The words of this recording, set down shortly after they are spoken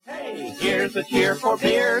here's a cheer for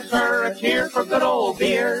beer, sir, a cheer for good old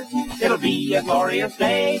beer. It'll be a glorious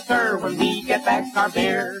day, sir, when we get back our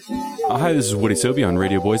beer. Hi, this is Woody Sobey on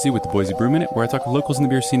Radio Boise with the Boise Brew Minute, where I talk to locals in the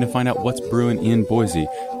beer scene to find out what's brewing in Boise.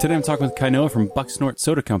 Today I'm talking with Kainoa from Bucksnort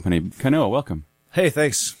Soda Company. Kainoa, welcome. Hey,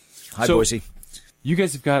 thanks. Hi, Boise. You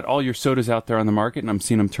guys have got all your sodas out there on the market, and I'm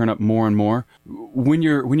seeing them turn up more and more. When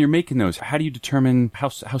you're making those, how do you determine how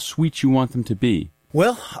sweet you want them to be?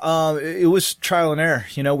 Well, it was trial and error.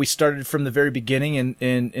 You know, we started from the very beginning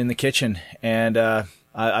in the kitchen, and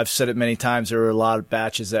I've said it many times. There were a lot of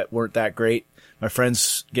batches that weren't that great. My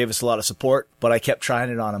friends gave us a lot of support, but I kept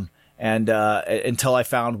trying it on them, and until I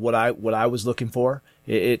found what I was looking for.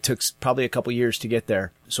 It took probably a couple years to get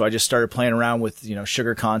there. So I just started playing around with,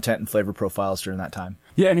 sugar content and flavor profiles during that time.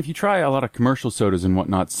 Yeah, and if you try a lot of commercial sodas and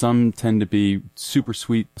whatnot, some tend to be super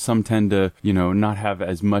sweet. Some tend to, not have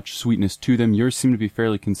as much sweetness to them. Yours seem to be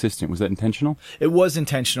fairly consistent. Was that intentional? It was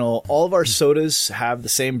intentional. All of our sodas have the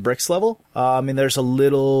same Brix level. There's a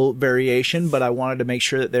little variation, but I wanted to make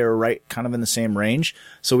sure that they were right kind of in the same range.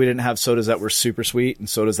 So we didn't have sodas that were super sweet and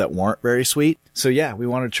sodas that weren't very sweet. So yeah, we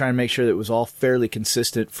wanted to try and make sure that it was all fairly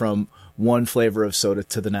consistent from one flavor of soda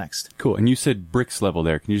to the next. Cool. And you said Brix level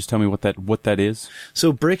there. Can you just tell me what that is?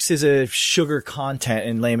 So Brix is a sugar content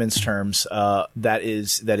in layman's terms that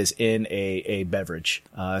is in a beverage.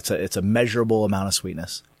 It's a measurable amount of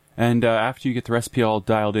sweetness. And after you get the recipe all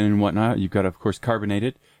dialed in and whatnot, you've got to, of course, carbonate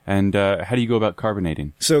it. And how do you go about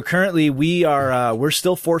carbonating? So currently we're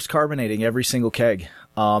still forced carbonating every single keg.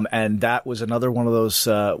 And that was another one of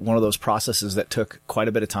those processes that took quite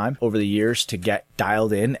a bit of time over the years to get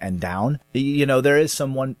dialed in and down. There is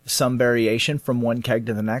some variation from one keg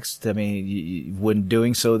to the next. I mean, when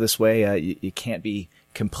doing so this way, you can't be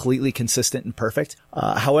completely consistent and perfect.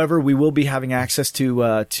 However, we will be having access to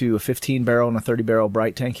a 15 barrel and a 30 barrel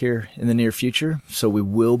bright tank here in the near future. So we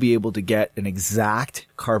will be able to get an exact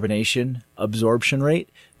carbonation absorption rate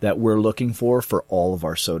that we're looking for all of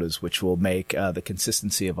our sodas, which will make the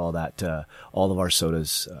consistency of all of our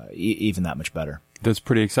sodas even that much better. That's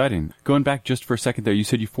pretty exciting. Going back just for a second there, you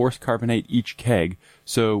said you force carbonate each keg.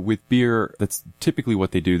 So with beer, that's typically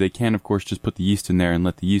what they do. They can, of course, just put the yeast in there and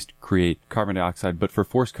let the yeast create carbon dioxide. But for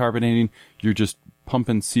forced carbonating, you're just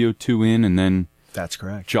pumping CO2 in and then that's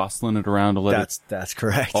correct. Jostling it around to let that's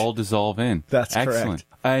correct. All dissolve in. That's excellent.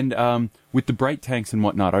 Correct. And with the bright tanks and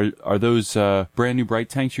whatnot, are those brand new bright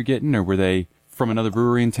tanks you're getting, or were they from another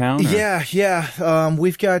brewery in town? Or? Yeah.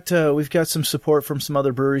 We've got some support from some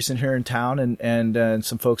other breweries in here in town, and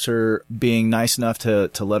some folks are being nice enough to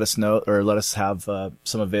let us know or let us have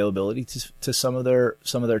some availability to some of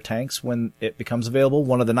their tanks when it becomes available.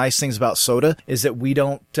 One of the nice things about soda is that we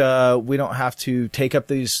don't have to take up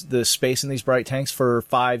the space in these bright tanks for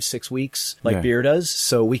 5-6 weeks like beer does.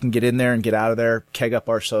 So we can get in there and get out of there, keg up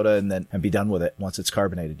our soda, and be done with it once it's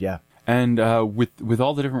carbonated. Yeah. And with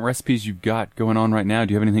all the different recipes you've got going on right now,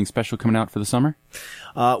 do you have anything special coming out for the summer?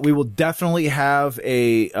 We will definitely have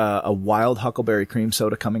a wild huckleberry cream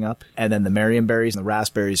soda coming up, and then the Marionberries and the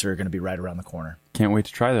raspberries are going to be right around the corner. Can't wait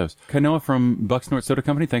to try those. Kainoa from Bucksnort Soda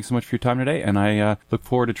Company, thanks so much for your time today, and I look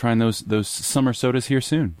forward to trying those summer sodas here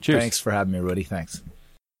soon. Cheers. Thanks for having me, Rudy. Thanks.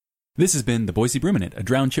 This has been the Boise Brew Minute, a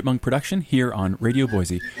Drowned Chipmunk production here on Radio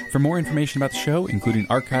Boise. For more information about the show, including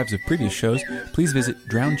archives of previous shows, please visit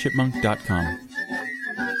drownedchipmunk.com.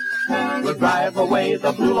 We'll drive away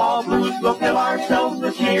the blue law blues, we'll fill ourselves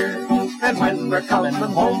with cheer. And when we're coming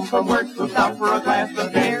home from work, we'll stop for a glass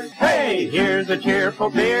of beer. Hey, here's a cheer for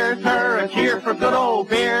beer, sir, a cheer for good old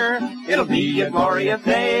beer. It'll be a glorious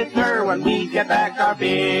day, sir, when we get back our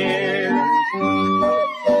beer.